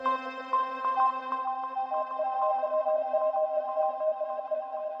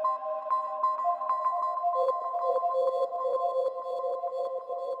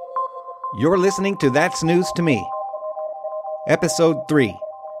You're listening to That's News to Me, Episode 3.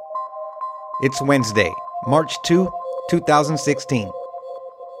 It's Wednesday, March 2, 2016.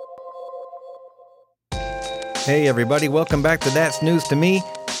 Hey everybody, welcome back to That's News to Me.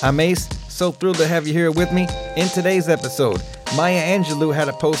 I'm Ace, so thrilled to have you here with me. In today's episode, Maya Angelou had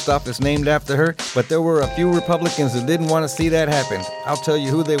a post office named after her, but there were a few Republicans who didn't want to see that happen. I'll tell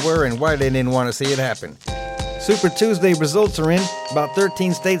you who they were and why they didn't want to see it happen. Super Tuesday results are in. About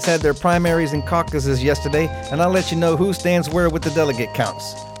 13 states had their primaries and caucuses yesterday, and I'll let you know who stands where with the delegate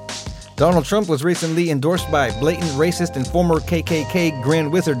counts. Donald Trump was recently endorsed by blatant racist and former KKK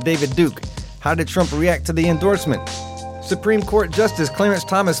Grand Wizard David Duke. How did Trump react to the endorsement? Supreme Court Justice Clarence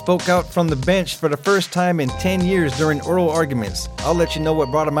Thomas spoke out from the bench for the first time in 10 years during oral arguments. I'll let you know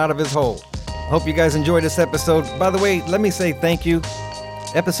what brought him out of his hole. Hope you guys enjoyed this episode. By the way, let me say thank you.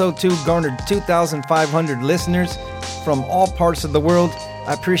 Episode 2 garnered 2,500 listeners from all parts of the world.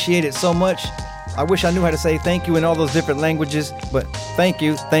 I appreciate it so much. I wish I knew how to say thank you in all those different languages, but thank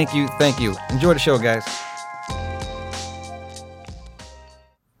you, thank you, thank you. Enjoy the show, guys.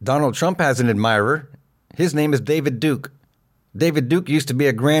 Donald Trump has an admirer. His name is David Duke. David Duke used to be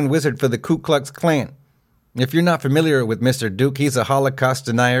a Grand Wizard for the Ku Klux Klan. If you're not familiar with Mr. Duke, he's a Holocaust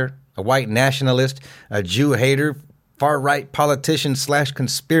denier, a white nationalist, a Jew hater, far-right politician /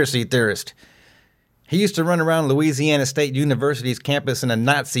 conspiracy theorist. He used to run around Louisiana State University's campus in a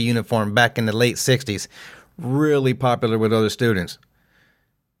Nazi uniform back in the late 60s. Really popular with other students.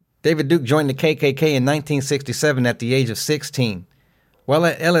 David Duke joined the KKK in 1967 at the age of 16. While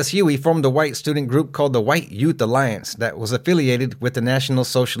at LSU, he formed a white student group called the White Youth Alliance that was affiliated with the National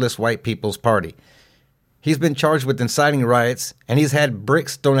Socialist White People's Party. He's been charged with inciting riots, and he's had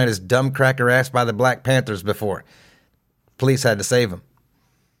bricks thrown at his dumb cracker ass by the Black Panthers before. Police had to save him.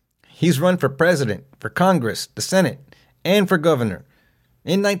 He's run for president, for Congress, the Senate, and for governor.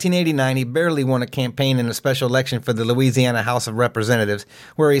 In 1989, he barely won a campaign in a special election for the Louisiana House of Representatives,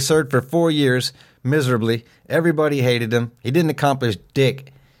 where he served for 4 years, miserably. Everybody hated him. He didn't accomplish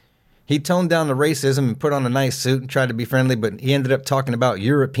dick. He toned down the racism and put on a nice suit and tried to be friendly, but he ended up talking about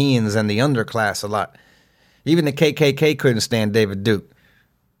Europeans and the underclass a lot. Even the KKK couldn't stand David Duke.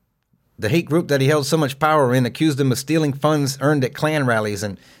 The hate group that he held so much power in accused him of stealing funds earned at Klan rallies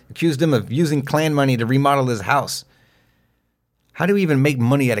and accused him of using Klan money to remodel his house. How do you even make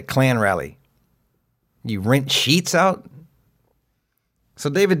money at a Klan rally? You rent sheets out? So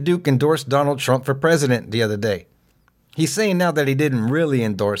David Duke endorsed Donald Trump for president the other day. He's saying now that he didn't really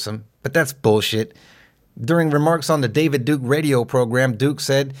endorse him, but that's bullshit. During remarks on the David Duke radio program, Duke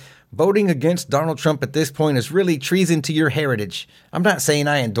said, "Voting against Donald Trump at this point is really treason to your heritage. I'm not saying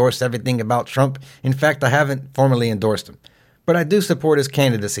I endorse everything about Trump. In fact, I haven't formally endorsed him. But I do support his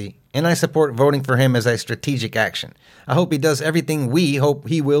candidacy, and I support voting for him as a strategic action. I hope he does everything we hope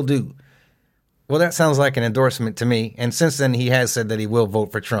he will do." Well, that sounds like an endorsement to me, and since then he has said that he will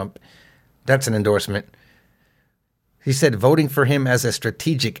vote for Trump. That's an endorsement. He said voting for him as a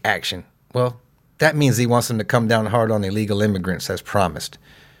strategic action. Well, that means he wants him to come down hard on illegal immigrants as promised.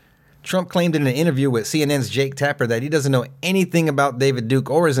 Trump claimed in an interview with CNN's Jake Tapper that he doesn't know anything about David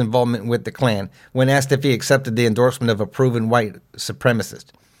Duke or his involvement with the Klan when asked if he accepted the endorsement of a proven white supremacist.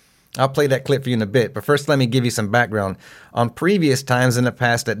 I'll play that clip for you in a bit, but first let me give you some background on previous times in the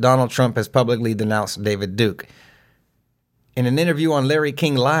past that Donald Trump has publicly denounced David Duke. In an interview on Larry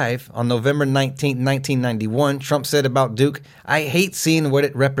King Live on November 19, 1991, Trump said about Duke, "I hate seeing what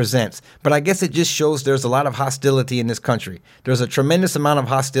it represents, but I guess it just shows there's a lot of hostility in this country. There's a tremendous amount of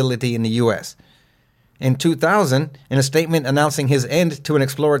hostility in the U.S." In 2000, in a statement announcing his end to an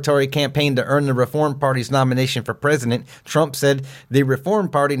exploratory campaign to earn the Reform Party's nomination for president, Trump said, "The Reform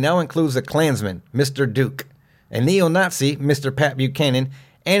Party now includes a Klansman, Mr. Duke, a neo-Nazi, Mr. Pat Buchanan,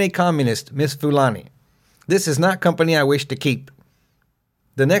 and a communist, Ms. Fulani. This is not company I wish to keep."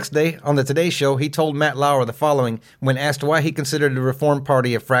 The next day, on the Today Show, he told Matt Lauer the following when asked why he considered the Reform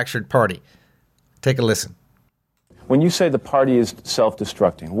Party a fractured party. Take a listen. When you say the party is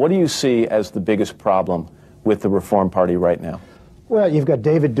self-destructing, what do you see as the biggest problem with the Reform Party right now? Well, you've got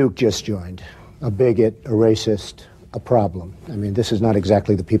David Duke just joined, a bigot, a racist, a problem. I mean, this is not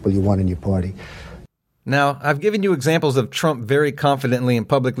exactly the people you want in your party. Now, I've given you examples of Trump very confidently and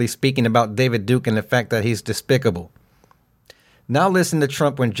publicly speaking about David Duke and the fact that he's despicable. Now listen to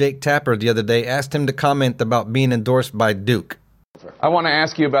Trump when Jake Tapper the other day asked him to comment about being endorsed by Duke. I want to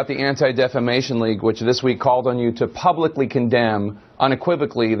ask you about the Anti-Defamation League, which this week called on you to publicly condemn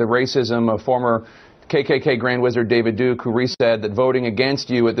unequivocally the racism of former KKK Grand Wizard David Duke, who said that voting against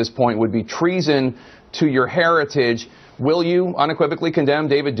you at this point would be treason to your heritage. Will you unequivocally condemn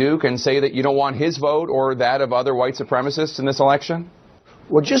David Duke and say that you don't want his vote or that of other white supremacists in this election?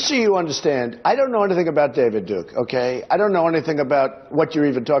 Well, just so you understand, I don't know anything about David Duke, okay? I don't know anything about what you're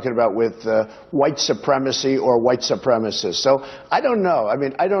even talking about with white supremacy or white supremacists. So I don't know. I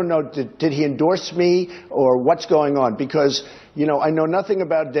mean, I don't know, did he endorse me or what's going on? Because, you know, I know nothing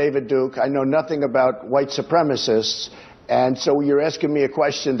about David Duke. I know nothing about white supremacists. And so you're asking me a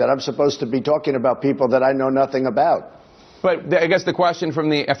question that I'm supposed to be talking about people that I know nothing about. But I guess the question from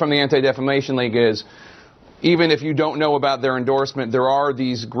the Anti-Defamation League is, even if you don't know about their endorsement, there are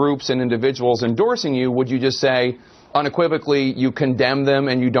these groups and individuals endorsing you. Would you just say unequivocally you condemn them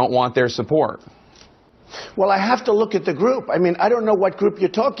and you don't want their support? Well, I have to look at the group. I mean, I don't know what group you're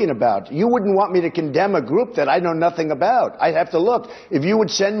talking about. You wouldn't want me to condemn a group that I know nothing about. I'd have to look. If you would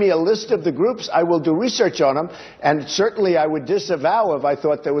send me a list of the groups, I will do research on them, and certainly I would disavow if I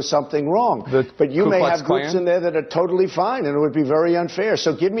thought there was something wrong. But you may have groups in there that are totally fine, and it would be very unfair.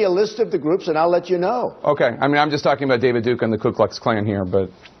 So give me a list of the groups, and I'll let you know. Okay. I mean, I'm just talking about David Duke and the Ku Klux Klan here, but...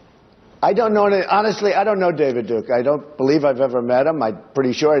 I don't know. Honestly, I don't know David Duke. I don't believe I've ever met him. I'm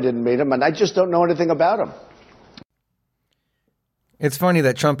pretty sure I didn't meet him, and I just don't know anything about him. It's funny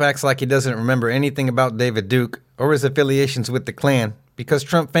that Trump acts like he doesn't remember anything about David Duke or his affiliations with the Klan, because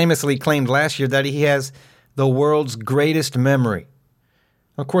Trump famously claimed last year that he has the world's greatest memory.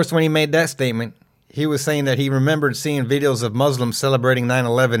 Of course, when he made that statement, he was saying that he remembered seeing videos of Muslims celebrating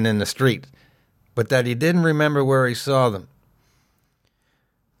 9/11 in the street, but that he didn't remember where he saw them.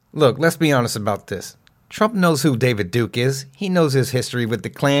 Look, let's be honest about this. Trump knows who David Duke is. He knows his history with the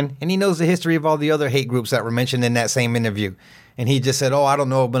Klan, and he knows the history of all the other hate groups that were mentioned in that same interview. And he just said, I don't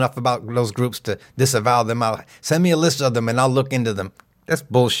know enough about those groups to disavow them. Send me a list of them and I'll look into them. That's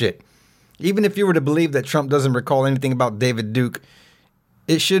bullshit. Even if you were to believe that Trump doesn't recall anything about David Duke,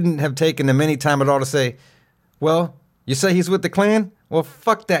 it shouldn't have taken him any time at all to say, well, you say he's with the Klan? Well,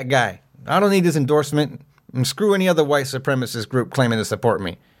 fuck that guy. I don't need his endorsement, and screw any other white supremacist group claiming to support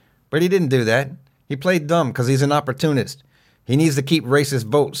me. But he didn't do that. He played dumb because he's an opportunist. He needs to keep racist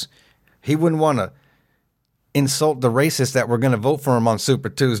votes. He wouldn't want to insult the racists that were going to vote for him on Super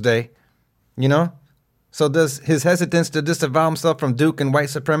Tuesday, you know? So does his hesitance to disavow himself from Duke and white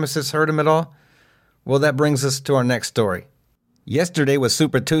supremacists hurt him at all? Well, that brings us to our next story. Yesterday was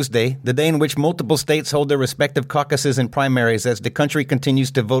Super Tuesday, the day in which multiple states hold their respective caucuses and primaries as the country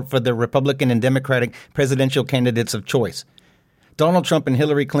continues to vote for their Republican and Democratic presidential candidates of choice. Donald Trump and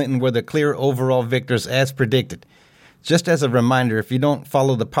Hillary Clinton were the clear overall victors as predicted. Just as a reminder, if you don't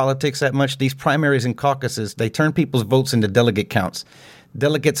follow the politics that much, these primaries and caucuses, they turn people's votes into delegate counts.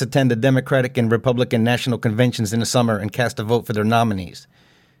 Delegates attend the Democratic and Republican national conventions in the summer and cast a vote for their nominees.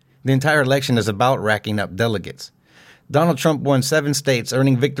 The entire election is about racking up delegates. Donald Trump won 7 states,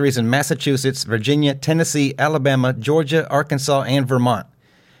 earning victories in Massachusetts, Virginia, Tennessee, Alabama, Georgia, Arkansas, and Vermont.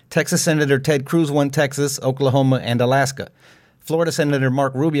 Texas Senator Ted Cruz won Texas, Oklahoma, and Alaska. Florida Senator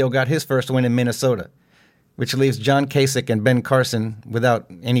Marco Rubio got his first win in Minnesota, which leaves John Kasich and Ben Carson without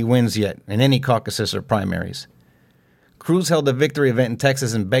any wins yet in any caucuses or primaries. Cruz held a victory event in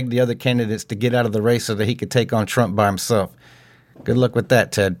Texas and begged the other candidates to get out of the race so that he could take on Trump by himself. Good luck with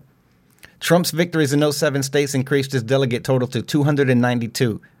that, Ted. Trump's victories in those 7 states increased his delegate total to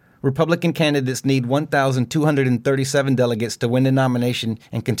 292. Republican candidates need 1,237 delegates to win the nomination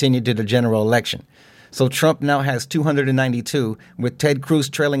and continue to the general election. So Trump now has 292, with Ted Cruz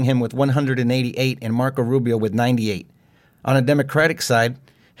trailing him with 188 and Marco Rubio with 98. On the Democratic side,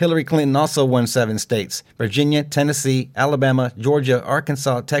 Hillary Clinton also won 7 states: Virginia, Tennessee, Alabama, Georgia,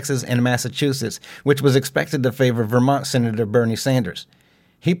 Arkansas, Texas, and Massachusetts, which was expected to favor Vermont Senator Bernie Sanders.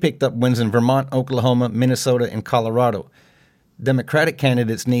 He picked up wins in Vermont, Oklahoma, Minnesota, and Colorado. Democratic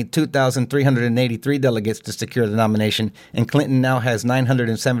candidates need 2,383 delegates to secure the nomination, and Clinton now has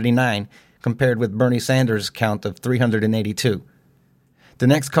 979, compared with Bernie Sanders' count of 382. The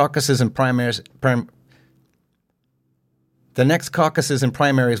next caucuses and primaries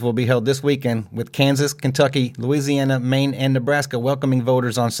will be held this weekend, with Kansas, Kentucky, Louisiana, Maine, and Nebraska welcoming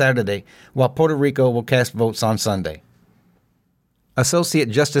voters on Saturday, while Puerto Rico will cast votes on Sunday. Associate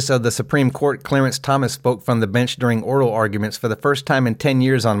Justice of the Supreme Court Clarence Thomas spoke from the bench during oral arguments for the first time in 10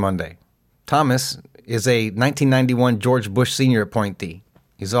 years on Monday. Thomas is a 1991 George Bush Sr. appointee.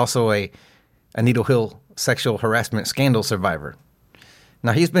 He's also a Anita Hill sexual harassment scandal survivor.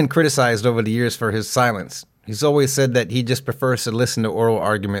 Now, he's been criticized over the years for his silence. He's always said that he just prefers to listen to oral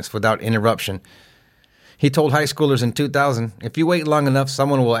arguments without interruption. He told high schoolers in 2000, if you wait long enough,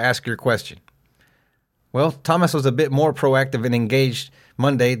 someone will ask your question. Well, Thomas was a bit more proactive and engaged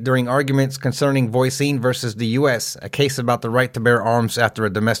Monday during arguments concerning Voisin versus the U.S., a case about the right to bear arms after a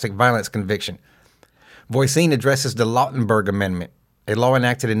domestic violence conviction. Voisin addresses the Lautenberg Amendment, a law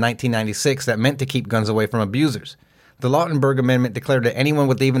enacted in 1996 that meant to keep guns away from abusers. The Lautenberg Amendment declared that anyone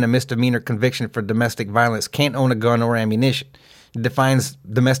with even a misdemeanor conviction for domestic violence can't own a gun or ammunition. It defines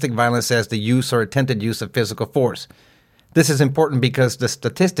domestic violence as the use or attempted use of physical force. This is important because the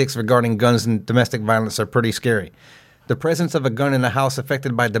statistics regarding guns and domestic violence are pretty scary. The presence of a gun in a house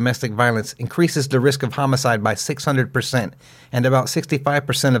affected by domestic violence increases the risk of homicide by 600%, and about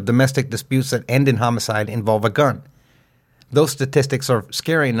 65% of domestic disputes that end in homicide involve a gun. Those statistics are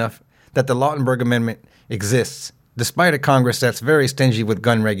scary enough that the Lautenberg Amendment exists, despite a Congress that's very stingy with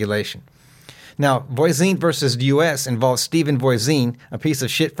gun regulation. Now, Voisin versus the U.S. involves Stephen Voisin, a piece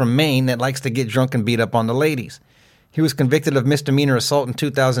of shit from Maine that likes to get drunk and beat up on the ladies. He was convicted of misdemeanor assault in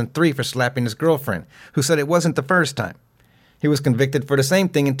 2003 for slapping his girlfriend, who said it wasn't the first time. He was convicted for the same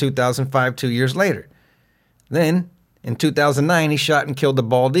thing in 2005, 2 years later. Then, in 2009, he shot and killed a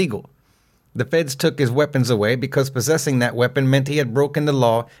bald eagle. The feds took his weapons away because possessing that weapon meant he had broken the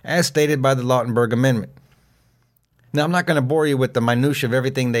law as stated by the Lautenberg Amendment. Now, I'm not going to bore you with the minutiae of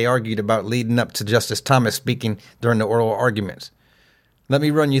everything they argued about leading up to Justice Thomas speaking during the oral arguments. Let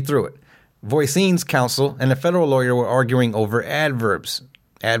me run you through it. Voisin's counsel and a federal lawyer were arguing over adverbs.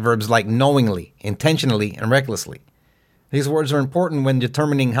 Adverbs like knowingly, intentionally, and recklessly. These words are important when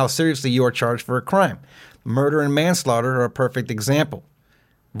determining how seriously you are charged for a crime. Murder and manslaughter are a perfect example.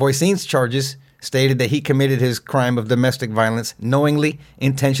 Voisin's charges stated that he committed his crime of domestic violence knowingly,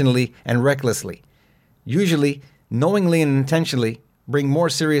 intentionally, and recklessly. Usually, knowingly and intentionally bring more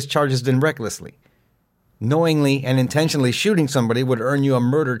serious charges than recklessly. Knowingly and intentionally shooting somebody would earn you a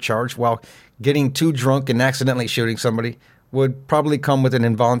murder charge, while getting too drunk and accidentally shooting somebody would probably come with an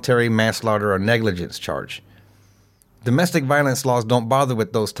involuntary manslaughter or negligence charge. Domestic violence laws don't bother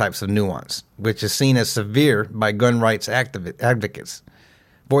with those types of nuance, which is seen as severe by gun rights advocates.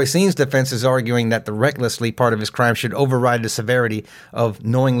 Voisin's defense is arguing that the recklessly part of his crime should override the severity of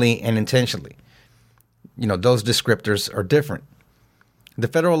knowingly and intentionally. Those descriptors are different. The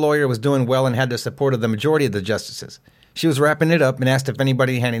federal lawyer was doing well and had the support of the majority of the justices. She was wrapping it up and asked if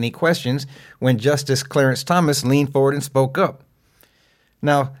anybody had any questions when Justice Clarence Thomas leaned forward and spoke up.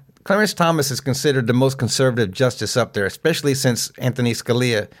 Now, Clarence Thomas is considered the most conservative justice up there, especially since Anthony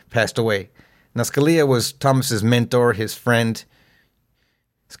Scalia passed away. Now, Scalia was Thomas's mentor, his friend.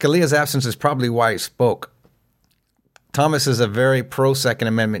 Scalia's absence is probably why he spoke. Thomas is a very pro-Second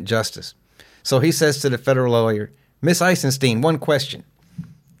Amendment justice. So he says to the federal lawyer, "Miss Eisenstein, one question.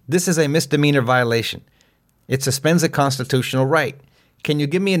 This is a misdemeanor violation. It suspends a constitutional right. Can you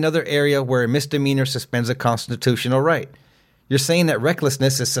give me another area where a misdemeanor suspends a constitutional right? You're saying that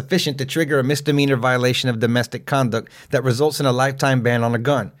recklessness is sufficient to trigger a misdemeanor violation of domestic conduct that results in a lifetime ban on a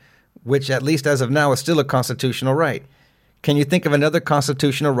gun, which at least as of now is still a constitutional right. Can you think of another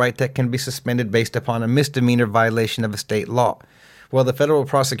constitutional right that can be suspended based upon a misdemeanor violation of a state law?" Well, the federal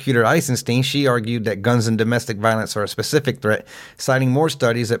prosecutor Eisenstein, she argued that guns and domestic violence are a specific threat, citing more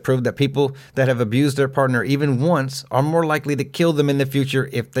studies that prove that people that have abused their partner even once are more likely to kill them in the future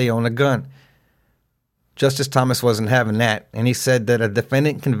if they own a gun. Justice Thomas wasn't having that, and he said that a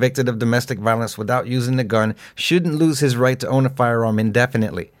defendant convicted of domestic violence without using a gun shouldn't lose his right to own a firearm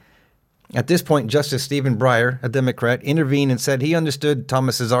indefinitely. At this point, Justice Stephen Breyer, a Democrat, intervened and said he understood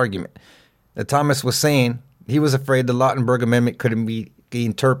Thomas's argument. That Thomas was saying he was afraid the Lautenberg Amendment could be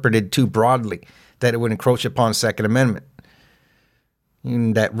interpreted too broadly, that it would encroach upon Second Amendment.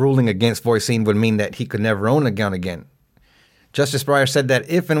 And that ruling against Voisin would mean that he could never own a gun again. Justice Breyer said that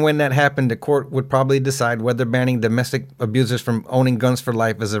if and when that happened, the court would probably decide whether banning domestic abusers from owning guns for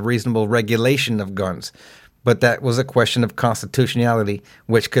life is a reasonable regulation of guns. But that was a question of constitutionality,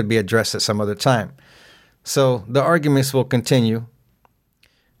 which could be addressed at some other time. So the arguments will continue.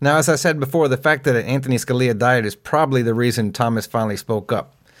 Now, as I said before, the fact that Anthony Scalia died is probably the reason Thomas finally spoke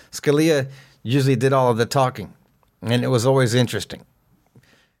up. Scalia usually did all of the talking, and it was always interesting.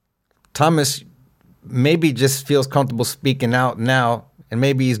 Thomas maybe just feels comfortable speaking out now, and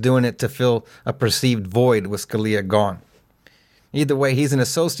maybe he's doing it to fill a perceived void with Scalia gone. Either way, he's an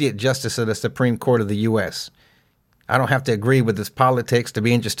associate justice of the Supreme Court of the U.S. I don't have to agree with his politics to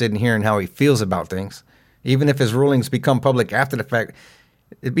be interested in hearing how he feels about things. Even if his rulings become public after the fact,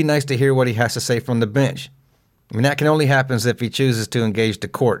 it'd be nice to hear what he has to say from the bench. I mean, that can only happen if he chooses to engage the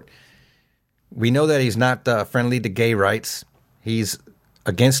court. We know that he's not friendly to gay rights. He's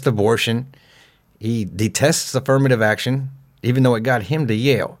against abortion. He detests affirmative action, even though it got him to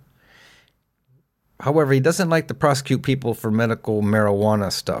Yale. However, he doesn't like to prosecute people for medical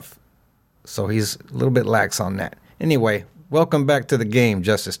marijuana stuff. So he's a little bit lax on that. Anyway, welcome back to the game,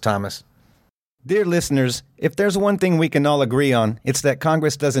 Justice Thomas. Dear listeners, if there's one thing we can all agree on, it's that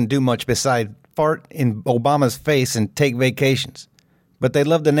Congress doesn't do much besides fart in Obama's face and take vacations. But they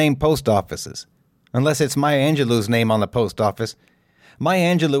love to name post offices. unless it's Maya Angelou's name on the post office.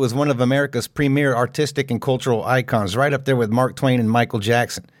 Maya Angelou is one of America's premier artistic and cultural icons, right up there with Mark Twain and Michael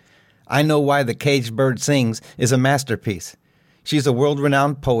Jackson. I Know Why the Caged Bird Sings is a masterpiece. She's a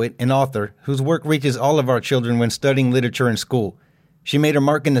world-renowned poet and author whose work reaches all of our children when studying literature in school. She made her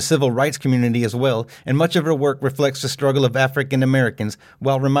mark in the civil rights community as well, and much of her work reflects the struggle of African Americans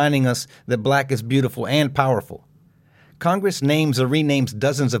while reminding us that black is beautiful and powerful. Congress names or renames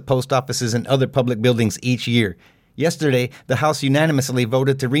dozens of post offices and other public buildings each year. Yesterday, the House unanimously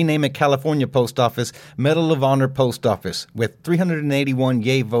voted to rename a California post office Medal of Honor Post Office, with 381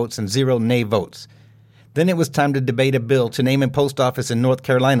 yay votes and 0 nay votes. Then it was time to debate a bill to name a post office in North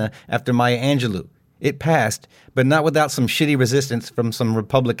Carolina after Maya Angelou. It passed, but not without some shitty resistance from some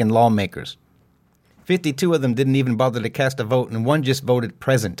Republican lawmakers. 52 of them didn't even bother to cast a vote, and one just voted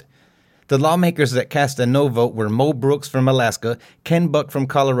present. The lawmakers that cast a no vote were Mo Brooks from Alaska, Ken Buck from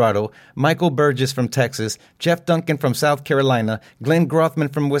Colorado, Michael Burgess from Texas, Jeff Duncan from South Carolina, Glenn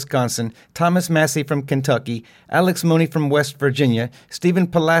Grothman from Wisconsin, Thomas Massey from Kentucky, Alex Mooney from West Virginia, Stephen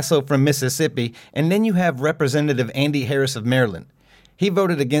Palazzo from Mississippi, and then you have Representative Andy Harris of Maryland. He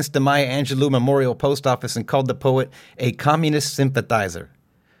voted against the Maya Angelou Memorial Post Office and called the poet a communist sympathizer.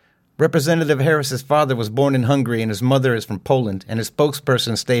 Representative Harris's father was born in Hungary and his mother is from Poland, and his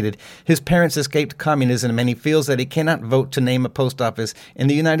spokesperson stated his parents escaped communism and he feels that he cannot vote to name a post office in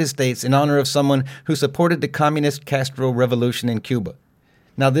the United States in honor of someone who supported the communist Castro revolution in Cuba.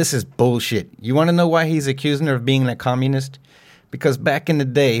 Now this is bullshit. You want to know why he's accusing her of being a communist? Because back in the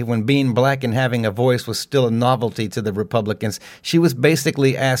day, when being black and having a voice was still a novelty to the Republicans, she was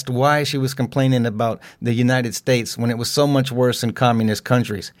basically asked why she was complaining about the United States when it was so much worse in communist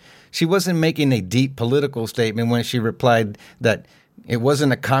countries. She wasn't making a deep political statement when she replied that it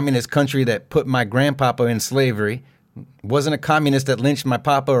wasn't a communist country that put my grandpapa in slavery. It wasn't a communist that lynched my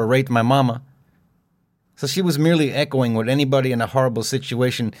papa or raped my mama. So she was merely echoing what anybody in a horrible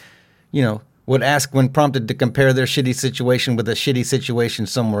situation, would ask when prompted to compare their shitty situation with a shitty situation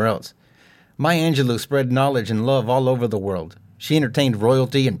somewhere else. Maya Angelou spread knowledge and love all over the world. She entertained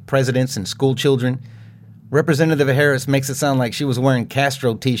royalty and presidents and school children. Representative Harris makes it sound like she was wearing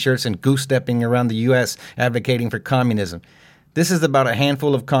Castro t-shirts and goose-stepping around the U.S. advocating for communism. This is about a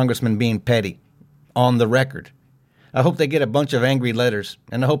handful of congressmen being petty. On the record. I hope they get a bunch of angry letters,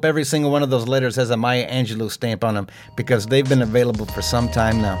 and I hope every single one of those letters has a Maya Angelou stamp on them, because they've been available for some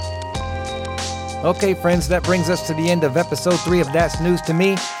time now. Okay, friends, that brings us to the end of episode 3 of That's News to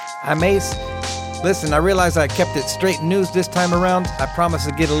Me. I'm Ace. Listen, I realize I kept it straight news this time around. I promise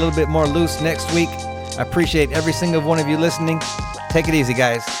to get a little bit more loose next week. I appreciate every single one of you listening. Take it easy,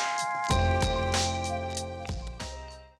 guys.